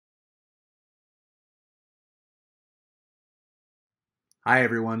Hi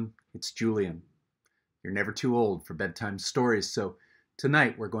everyone, it's Julian. You're never too old for bedtime stories, so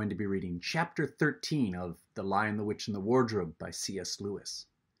tonight we're going to be reading chapter 13 of The Lion, the Witch, and the Wardrobe by C.S. Lewis.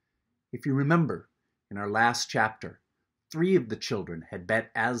 If you remember, in our last chapter, 3 of the children had bet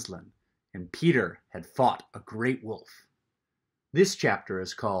Aslan, and Peter had fought a great wolf. This chapter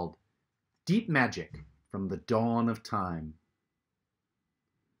is called Deep Magic from the Dawn of Time.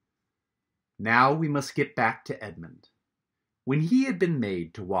 Now we must get back to Edmund. When he had been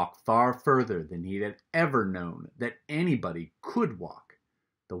made to walk far further than he had ever known that anybody could walk,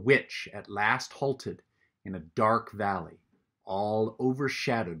 the witch at last halted in a dark valley, all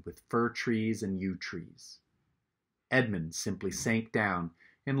overshadowed with fir trees and yew trees. Edmund simply sank down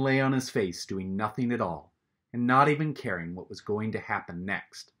and lay on his face, doing nothing at all, and not even caring what was going to happen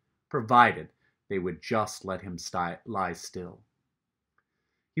next, provided they would just let him lie still.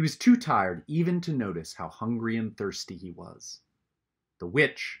 He was too tired even to notice how hungry and thirsty he was. The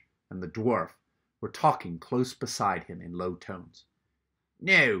witch and the dwarf were talking close beside him in low tones.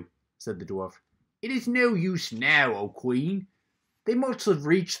 "No," said the dwarf, "it is no use now, O Queen. They must have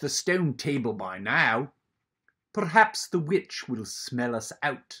reached the stone table by now." "Perhaps the witch will smell us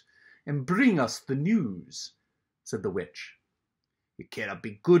out and bring us the news," said the witch. "It cannot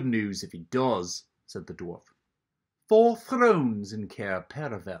be good news if he does," said the dwarf. 4 thrones in Cair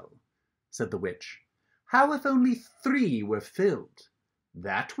Paravel, said the witch. How if only 3 were filled?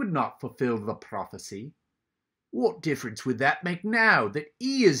 That would not fulfill the prophecy. "What difference would that make now that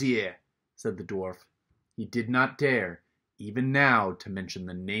he is here?" said the dwarf. He did not dare, even now, to mention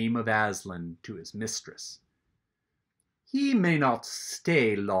the name of Aslan to his mistress. He may not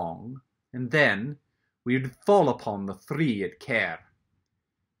stay long, and then we would fall upon the 3 at Cair.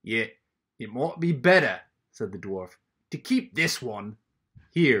 "Yet it might be better," said the dwarf, "to keep this one."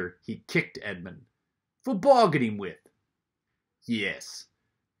 Here he kicked Edmund. "For bargaining with." "Yes,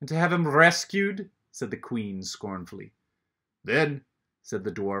 and to have him rescued," said the queen scornfully. "Then," said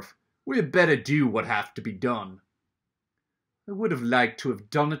the dwarf, "we had better do what hath to be done." "I would have liked to have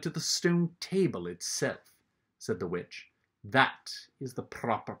done it at the stone table itself," said the witch. "That is the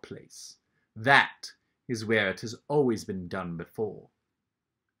proper place. That is where it has always been done before."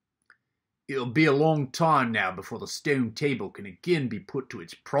 "It'll be a long time now before the stone table can again be put to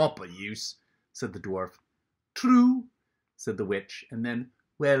its proper use," said the dwarf. "True," said the witch, and then,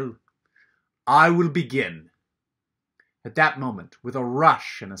 "Well, I will begin." At that moment, with a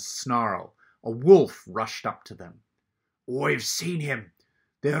rush and a snarl, a wolf rushed up to them. "I've seen him.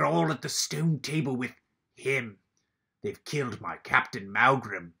 They're all at the stone table with him. They've killed my Captain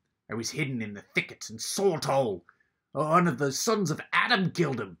Malgrim. I was hidden in the thickets and saw it all. One of the sons of Adam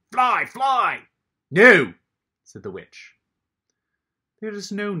killed him. Fly, fly!" "No," said the witch. "There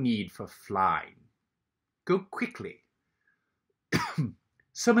is no need for flying. Go quickly.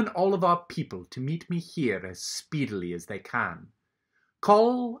 Summon all of our people to meet me here as speedily as they can.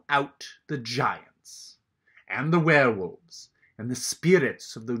 Call out the giants, and the werewolves, and the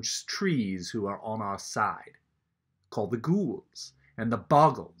spirits of those trees who are on our side. Call the ghouls, and the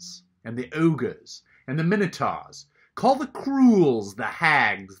bogles, and the ogres, and the minotaurs. Call the cruels, the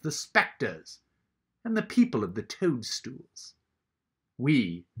hags, the spectres, and the people of the toadstools.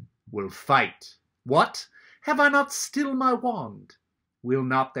 We will fight. What? Have I not still my wand? Will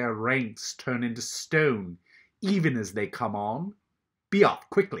not their ranks turn into stone, even as they come on? Be off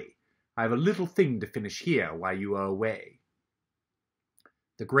quickly. I have a little thing to finish here while you are away."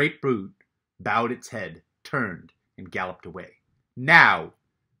 The great brute bowed its head, turned, and galloped away. "Now,"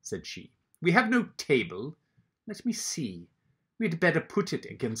 said she, "we have no table. Let me see. We had better put it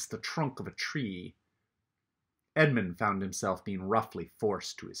against the trunk of a tree." Edmund found himself being roughly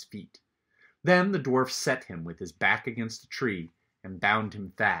forced to his feet. Then the dwarf set him with his back against a tree and bound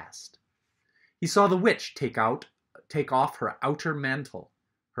him fast. He saw the witch take off her outer mantle.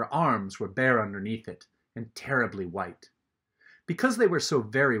 Her arms were bare underneath it, and terribly white. Because they were so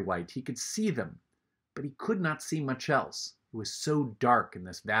very white, he could see them, but he could not see much else. It was so dark in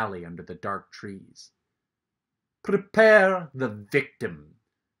this valley under the dark trees. "Prepare the victim,"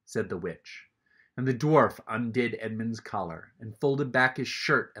 said the witch, and the dwarf undid Edmund's collar and folded back his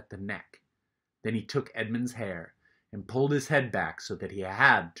shirt at the neck. Then he took Edmund's hair and pulled his head back so that he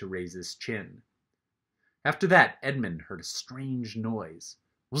had to raise his chin. After that, Edmund heard a strange noise.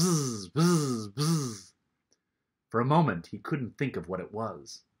 Whizz, whizz, whizz. For a moment he couldn't think of what it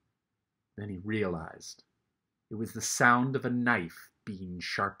was. Then he realized. It was the sound of a knife being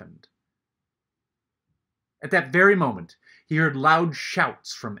sharpened. At that very moment, he heard loud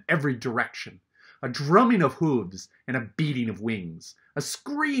shouts from every direction, a drumming of hooves and a beating of wings, a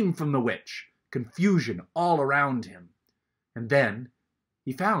scream from the witch, confusion all around him. And then,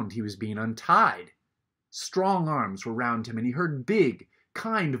 He found he was being untied. Strong arms were round him, and he heard big,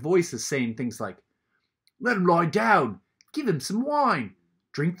 kind voices saying things like, "Let him lie down. Give him some wine.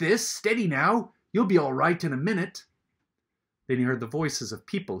 Drink this. Steady now. You'll be all right in a minute." Then he heard the voices of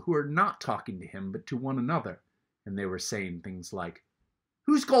people who were not talking to him but to one another, and they were saying things like,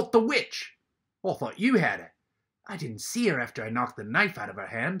 "Who's got the witch? I thought you had her. I didn't see her after I knocked the knife out of her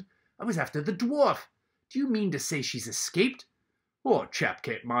hand. I was after the dwarf. Do you mean to say she's escaped? Oh, a chap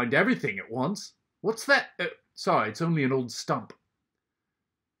can't mind everything at once. What's that? Sorry, it's only an old stump."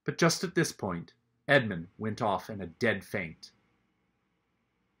 But just at this point, Edmund went off in a dead faint.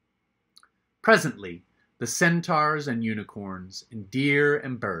 Presently, the centaurs and unicorns, and deer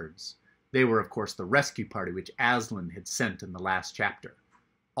and birds, they were of course the rescue party which Aslan had sent in the last chapter,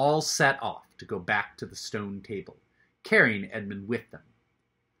 all set off to go back to the stone table, carrying Edmund with them.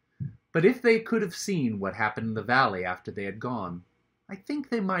 But if they could have seen what happened in the valley after they had gone, I think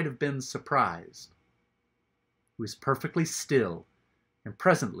they might have been surprised. It was perfectly still, and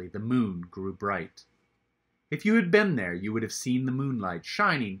presently the moon grew bright. If you had been there, you would have seen the moonlight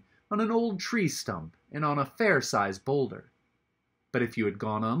shining on an old tree stump and on a fair-sized boulder. But if you had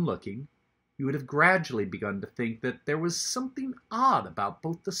gone on looking, you would have gradually begun to think that there was something odd about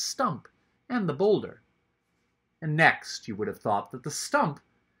both the stump and the boulder. And next you would have thought that the stump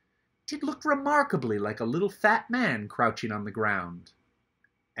did look remarkably like a little fat man crouching on the ground.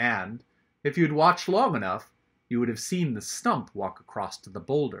 And, if you had watched long enough, you would have seen the stump walk across to the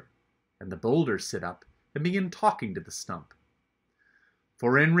boulder, and the boulder sit up and begin talking to the stump.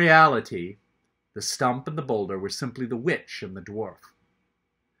 For in reality, the stump and the boulder were simply the witch and the dwarf.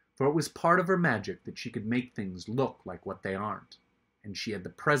 For it was part of her magic that she could make things look like what they aren't, and she had the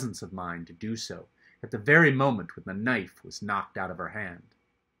presence of mind to do so at the very moment when the knife was knocked out of her hand.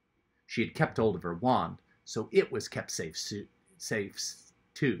 She had kept hold of her wand, so it was kept safe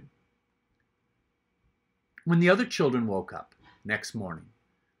too. When the other children woke up next morning,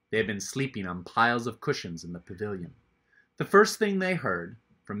 they had been sleeping on piles of cushions in the pavilion. The first thing they heard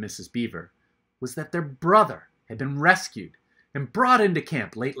from Mrs. Beaver was that their brother had been rescued and brought into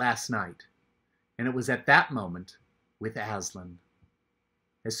camp late last night. And it was at that moment with Aslan.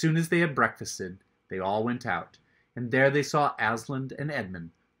 As soon as they had breakfasted, they all went out, and there they saw Aslan and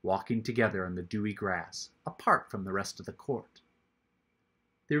Edmund walking together on the dewy grass, apart from the rest of the court.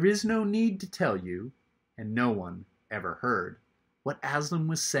 There is no need to tell you, and no one ever heard, what Aslan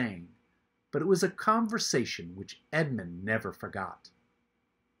was saying, but it was a conversation which Edmund never forgot.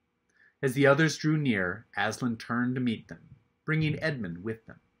 As the others drew near, Aslan turned to meet them, bringing Edmund with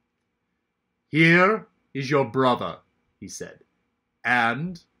them. "Here is your brother," he said,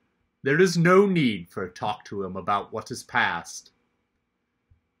 "and there is no need for a talk to him about what is past."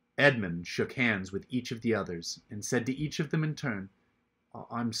 Edmund shook hands with each of the others, and said to each of them in turn,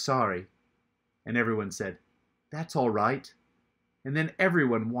 "I'm sorry." And everyone said, "That's all right." And then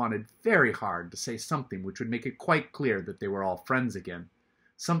everyone wanted very hard to say something which would make it quite clear that they were all friends again,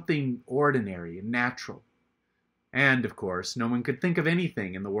 something ordinary and natural. And, of course, no one could think of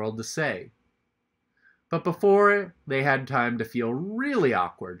anything in the world to say. But before they had time to feel really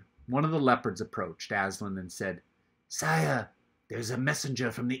awkward, one of the leopards approached Aslan and said, "Sire, there's a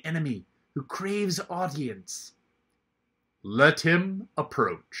messenger from the enemy who craves audience." "Let him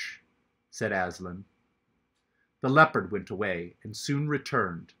approach," said Aslan. The leopard went away and soon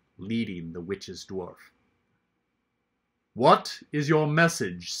returned, leading the witch's dwarf. "What is your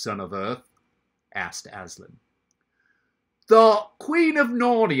message, son of earth?" asked Aslan. "The Queen of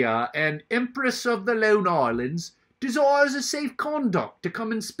Narnia and Empress of the Lone Islands desires a safe conduct to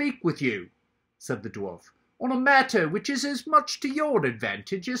come and speak with you," said the dwarf, "on a matter which is as much to your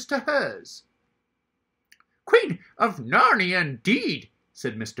advantage as to hers." "Queen of Narnia, indeed,"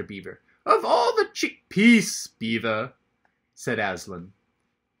 said Mr. Beaver. "Of all the "Peace, Beaver," said Aslan.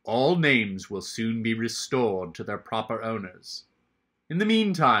 "All names will soon be restored to their proper owners. In the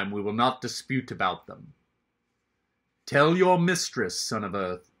meantime, we will not dispute about them. Tell your mistress, son of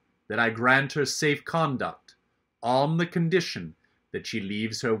earth, that I grant her safe conduct, on the condition that she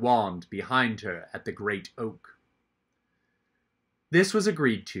leaves her wand behind her at the great oak." This was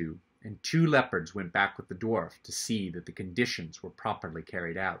agreed to, and 2 leopards went back with the dwarf to see that the conditions were properly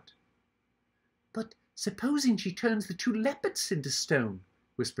carried out. "But supposing she turns the 2 leopards into stone?"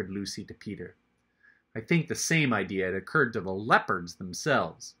 whispered Lucy to Peter. I think the same idea had occurred to the leopards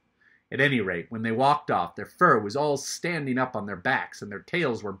themselves. At any rate, when they walked off, their fur was all standing up on their backs, and their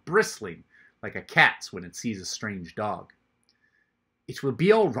tails were bristling like a cat's when it sees a strange dog. "It will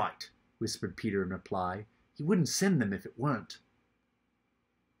be all right," whispered Peter in reply. "He wouldn't send them if it weren't."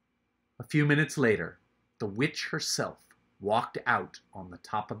 A few minutes later, the witch herself walked out on the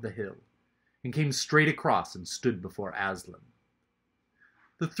top of the hill, and came straight across and stood before Aslan.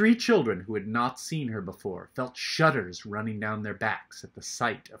 The three children who had not seen her before felt shudders running down their backs at the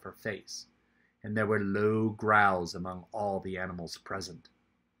sight of her face, and there were low growls among all the animals present.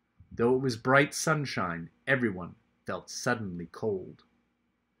 Though it was bright sunshine, everyone felt suddenly cold.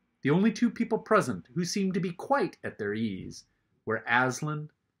 The only two people present who seemed to be quite at their ease were Aslan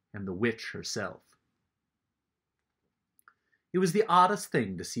and the witch herself. It was the oddest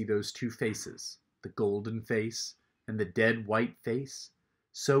thing to see those two faces, the golden face and the dead white face,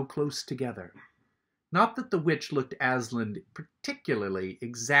 so close together. Not that the witch looked Aslan particularly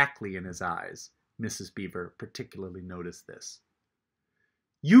exactly in his eyes. Mrs. Beaver particularly noticed this.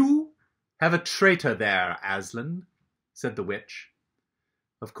 "You have a traitor there, Aslan," said the witch.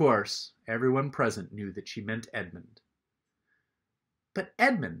 Of course, everyone present knew that she meant Edmund. But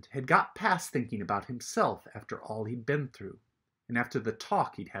Edmund had got past thinking about himself after all he'd been through, and after the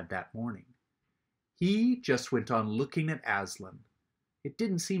talk he'd had that morning. He just went on looking at Aslan. It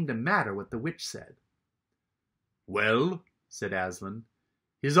didn't seem to matter what the witch said. "Well," said Aslan,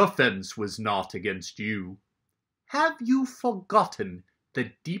 "his offense was not against you." "Have you forgotten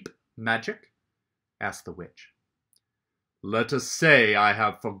the deep magic?" asked the witch. "Let us say I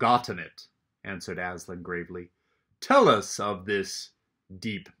have forgotten it," answered Aslan gravely. "Tell us of this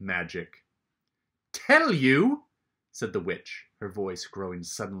deep magic." "Tell you?" said the witch, her voice growing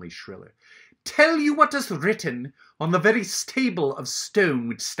suddenly shriller. "Tell you what is written on the very stable of stone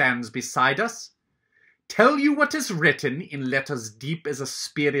which stands beside us? Tell you what is written in letters deep as a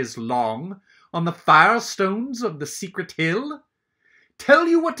spear is long on the firestones of the secret hill? Tell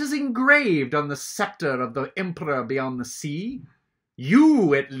you what is engraved on the scepter of the emperor beyond the sea?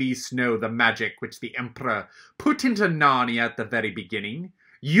 You at least know the magic which the emperor put into Narnia at the very beginning.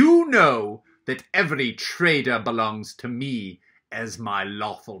 You know that every trader belongs to me as my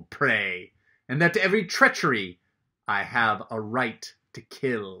lawful prey, and that every treachery I have a right to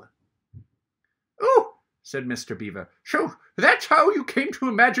kill." "Oh," said Mr. Beaver, "so that's how you came to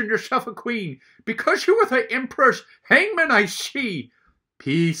imagine yourself a queen, because you were the emperor's hangman, I see."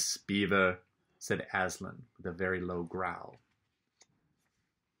 "Peace, Beaver," said Aslan with a very low growl.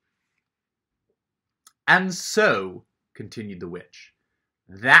 "And so," continued the witch,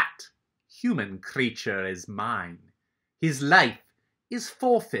 "that human creature is mine. His life is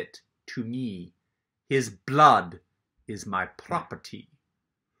forfeit to me. His blood is my property."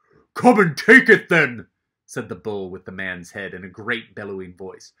 "Come and take it then," said the bull with the man's head in a great bellowing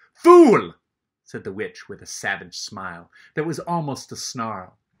voice. "Fool!" said the witch with a savage smile that was almost a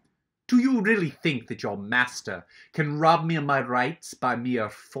snarl. "Do you really think that your master can rob me of my rights by mere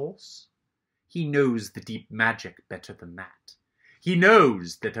force? He knows the deep magic better than that. He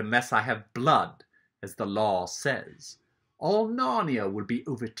knows that unless I have blood, as the law says, all Narnia will be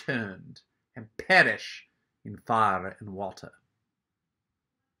overturned and perish in fire and water."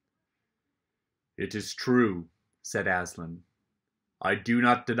 "It is true," said Aslan. "I do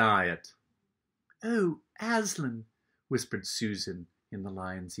not deny it." "Oh, Aslan," whispered Susan in the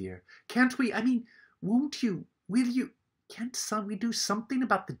lion's ear. "Can't we, won't you, will you, can't we do something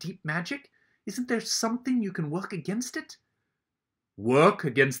about the deep magic? Isn't there something you can work against it?" "Work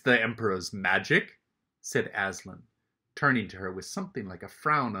against the emperor's magic?" said Aslan, turning to her with something like a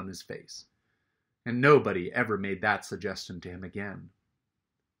frown on his face. And nobody ever made that suggestion to him again.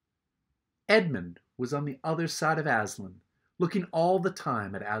 Edmund was on the other side of Aslan, looking all the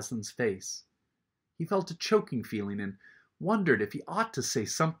time at Aslan's face. He felt a choking feeling and wondered if he ought to say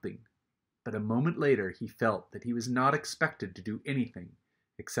something, but a moment later he felt that he was not expected to do anything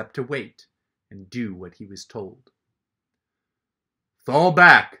except to wait and do what he was told. "Fall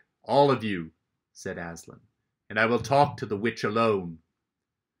back, all of you," said Aslan, "and I will talk to the witch alone."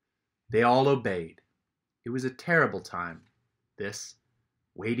 They all obeyed. It was a terrible time, this,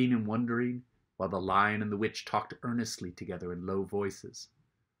 waiting and wondering, while the lion and the witch talked earnestly together in low voices.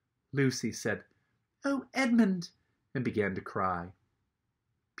 Lucy said, "Oh, Edmund," and began to cry.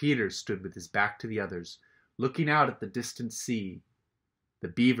 Peter stood with his back to the others, looking out at the distant sea. The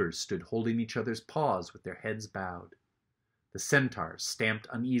beavers stood holding each other's paws with their heads bowed. The centaurs stamped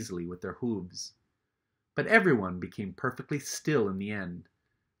uneasily with their hooves. But everyone became perfectly still in the end,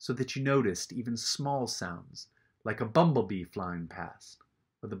 so that you noticed even small sounds, like a bumblebee flying past,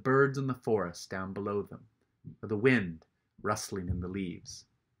 or the birds in the forest down below them, or the wind rustling in the leaves.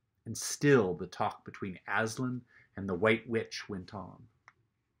 And still the talk between Aslan and the White Witch went on.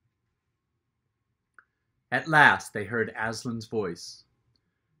 At last they heard Aslan's voice.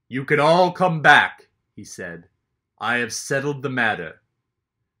 "You can all come back," he said. "I have settled the matter.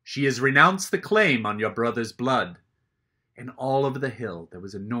 She has renounced the claim on your brother's blood, and all over the hill there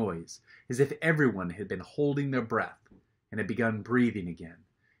was a noise, as if everyone had been holding their breath and had begun breathing again,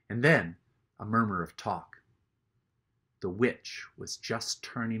 and then a murmur of talk. The witch was just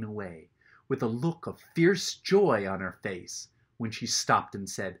turning away, with a look of fierce joy on her face, when she stopped and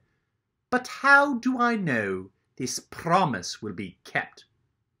said, "But how do I know this promise will be kept?"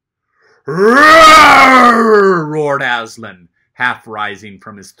 "Roar!" roared Aslan, half rising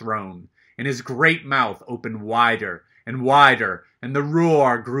from his throne, and his great mouth opened wider and wider, and the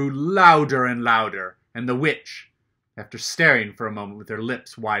roar grew louder and louder, and the witch, after staring for a moment with her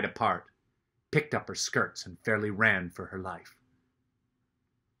lips wide apart, picked up her skirts and fairly ran for her life.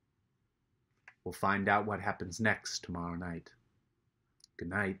 We'll find out what happens next tomorrow night. Good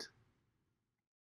night.